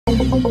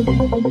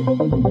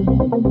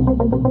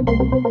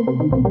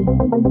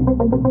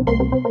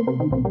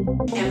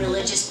and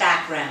religious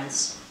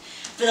backgrounds.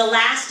 For the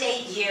last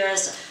 8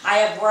 years, I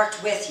have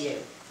worked with you.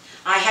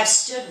 I have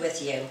stood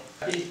with you.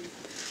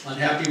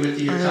 Unhappy with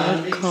the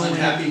economy,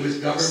 unhappy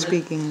with government.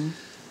 Speaking.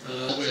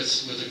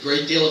 With a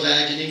great deal of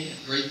agony,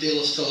 a great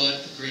deal of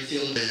thought, a great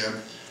deal of...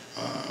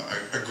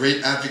 A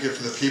great advocate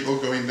for the people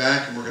going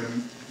back, and we're going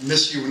to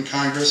miss you in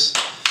Congress.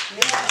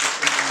 Yes.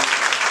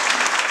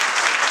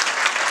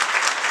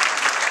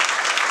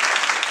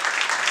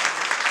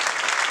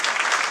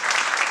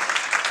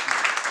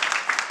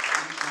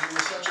 You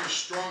were such a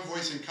strong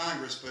voice in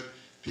Congress, but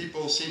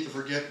people seem to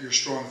forget your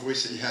strong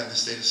voice that you had in the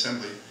State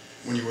Assembly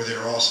when you were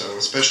there also,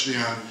 especially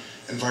on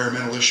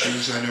environmental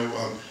issues. I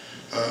know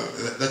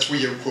that's where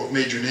you, quote,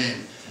 made your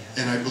name.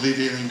 And I believe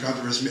Aileen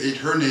Gunther has made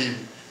her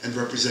name in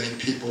representing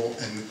people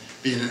and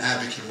being an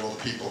advocate of all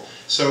the people.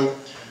 So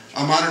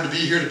I'm honored to be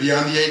here, to be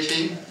on the A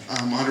team.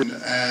 I'm honored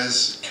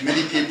as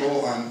committee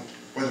people, on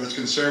whether it's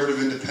conservative,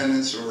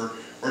 independents, or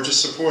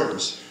just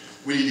supporters.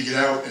 We need to get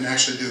out and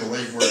actually do the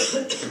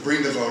legwork to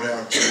bring the vote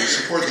out, to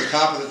support the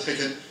top of the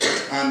ticket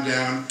on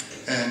down.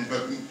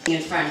 But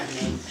in front of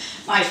me,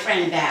 my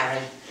friend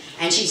Barry,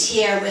 and she's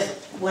here with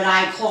what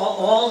I call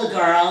all the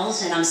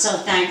girls, and I'm so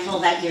thankful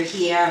that you're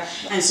here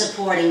and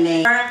supporting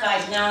me.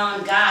 I've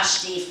known, gosh,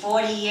 Steve,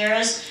 40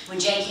 years, when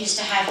Jake used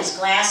to have his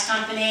glass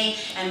company,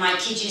 and my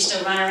kids used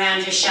to run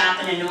around your shop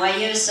and annoy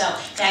you, so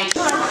thank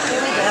you. Here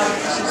we go.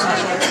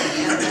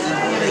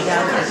 Here we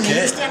go.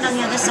 Maybe stand on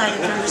the other side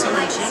of the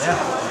selection. Yeah,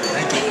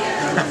 thank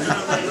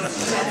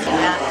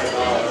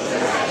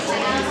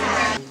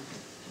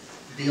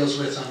you. Deals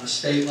with on the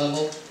state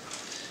level.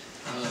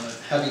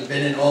 Having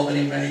been in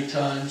Albany many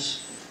times,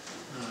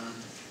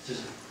 to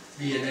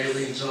be in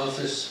Aileen's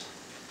office,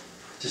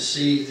 to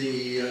see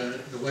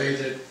the way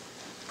that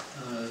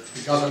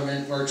the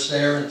government works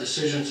there and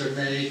decisions are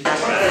made.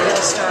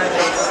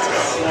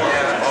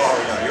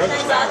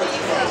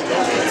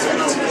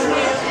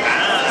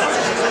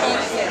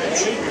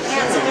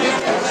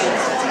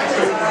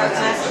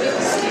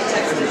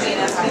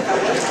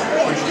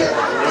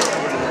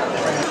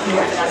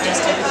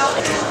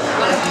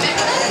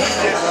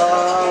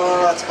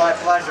 Oh, that's my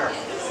pleasure.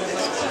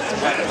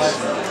 My pleasure.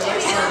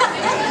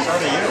 So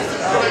do you.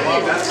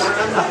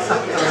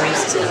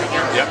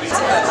 Yep.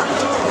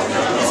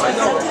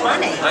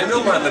 I know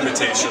my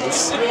limitations.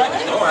 Really?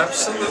 Oh,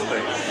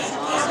 absolutely.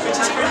 Which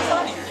is pretty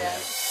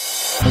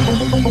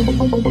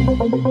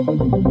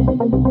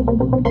funny.